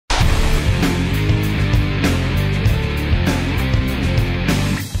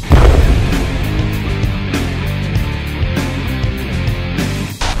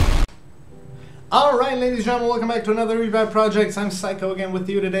ladies and gentlemen, welcome back to another Revive Projects. I'm Psycho again with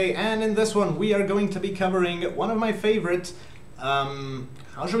you today, and in this one we are going to be covering one of my favorite, how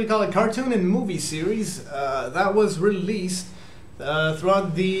should we call it, cartoon and movie series that was released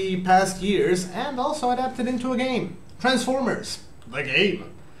throughout the past years and also adapted into a game. Transformers, the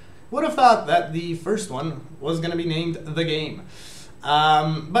game. Would have thought that the first one was going to be named The Game.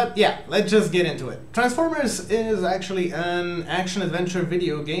 But yeah, let's just get into it. Transformers is actually an action-adventure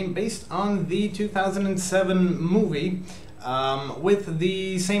video game based on the 2007 movie with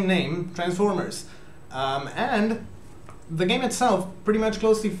the same name, Transformers. And the game itself pretty much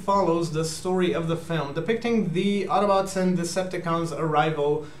closely follows the story of the film, depicting the Autobots and Decepticons'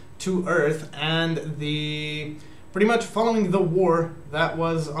 arrival to Earth and the pretty much following the war that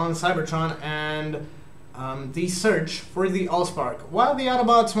was on Cybertron and the search for the AllSpark. While the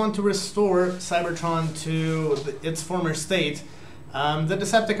Autobots want to restore Cybertron to its former state, the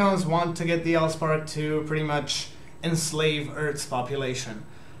Decepticons want to get the AllSpark to pretty much enslave Earth's population.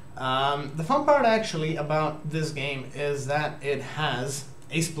 The fun part actually about this game is that it has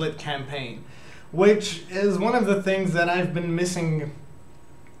a split campaign, which is one of the things that I've been missing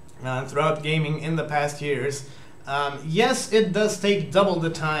throughout gaming in the past years. Yes, it does take double the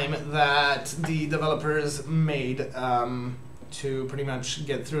time that the developers made to pretty much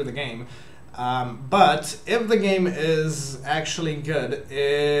get through the game. But if the game is actually good,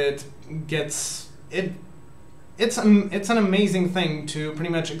 it's an amazing thing to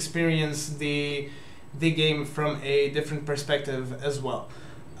pretty much experience the game from a different perspective as well.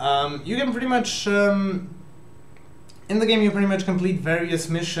 You can pretty much in the game, you pretty much complete various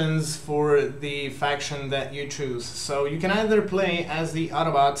missions for the faction that you choose. So you can either play as the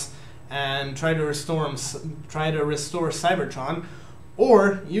Autobots and try to restore Cybertron,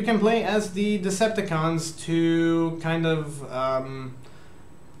 or you can play as the Decepticons to kind of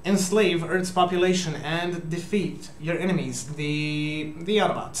enslave Earth's population and defeat your enemies, the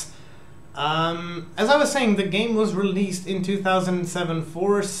Autobots. As I was saying, the game was released in 2007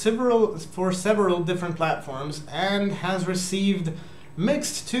 for several different platforms and has received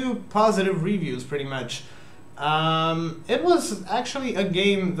mixed to positive reviews pretty much. It was actually a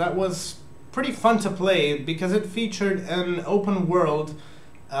game that was pretty fun to play because it featured an open world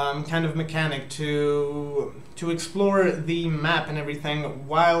kind of mechanic to explore the map and everything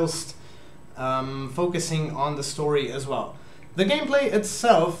whilst focusing on the story as well. The gameplay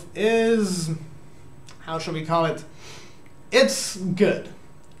itself is, how should we call it? It's good.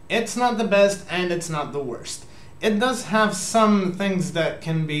 It's not the best and it's not the worst. It does have some things that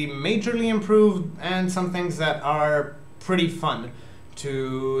can be majorly improved and some things that are pretty fun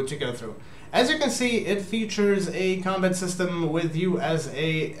to go through. As you can see, it features a combat system with you as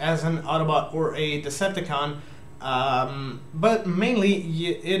an Autobot or a Decepticon, but mainly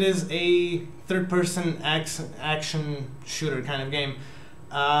it is a third-person action shooter kind of game.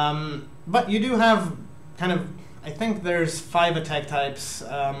 But you do have kind of, I think there's 5 attack types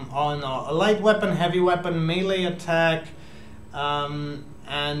all in all. A light weapon, heavy weapon, melee attack,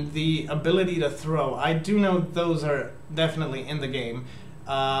 and the ability to throw. I do know those are definitely in the game.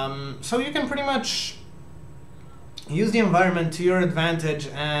 So you can pretty much use the environment to your advantage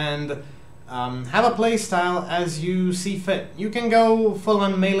and have a play style as you see fit. You can go full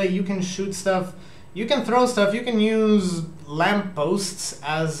on melee, you can shoot stuff, you can throw stuff, you can use lampposts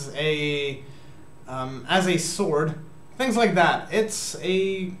as a sword, things like that. It's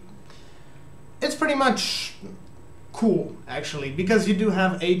pretty much cool actually, because you do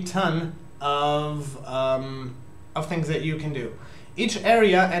have a ton of things that you can do. Each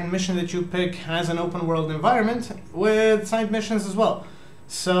area and mission that you pick has an open world environment with side missions as well.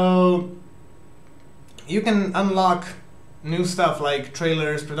 So you can unlock new stuff like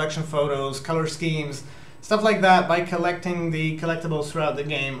trailers, production photos, color schemes, stuff like that by collecting the collectibles throughout the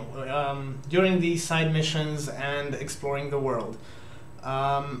game during the side missions and exploring the world.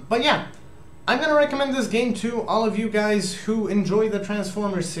 But yeah, I'm gonna recommend this game to all of you guys who enjoy the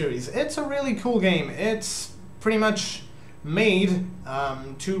Transformers series. It's a really cool game. It's pretty much made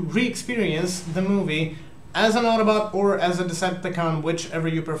to re-experience the movie as an Autobot or as a Decepticon, whichever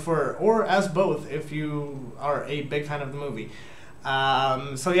you prefer, or as both if you are a big fan of the movie.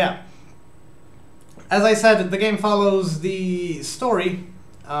 So yeah, as I said, the game follows the story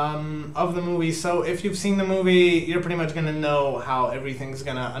of the movie, so if you've seen the movie, you're pretty much gonna know how everything's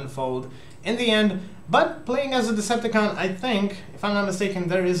gonna unfold in the end. But playing as a Decepticon, I think, if I'm not mistaken,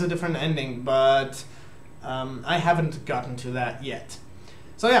 there is a different ending, but I haven't gotten to that yet.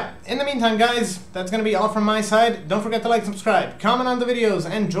 So yeah, in the meantime guys, that's gonna be all from my side. Don't forget to like, subscribe, comment on the videos,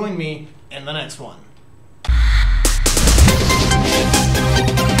 and join me in the next one.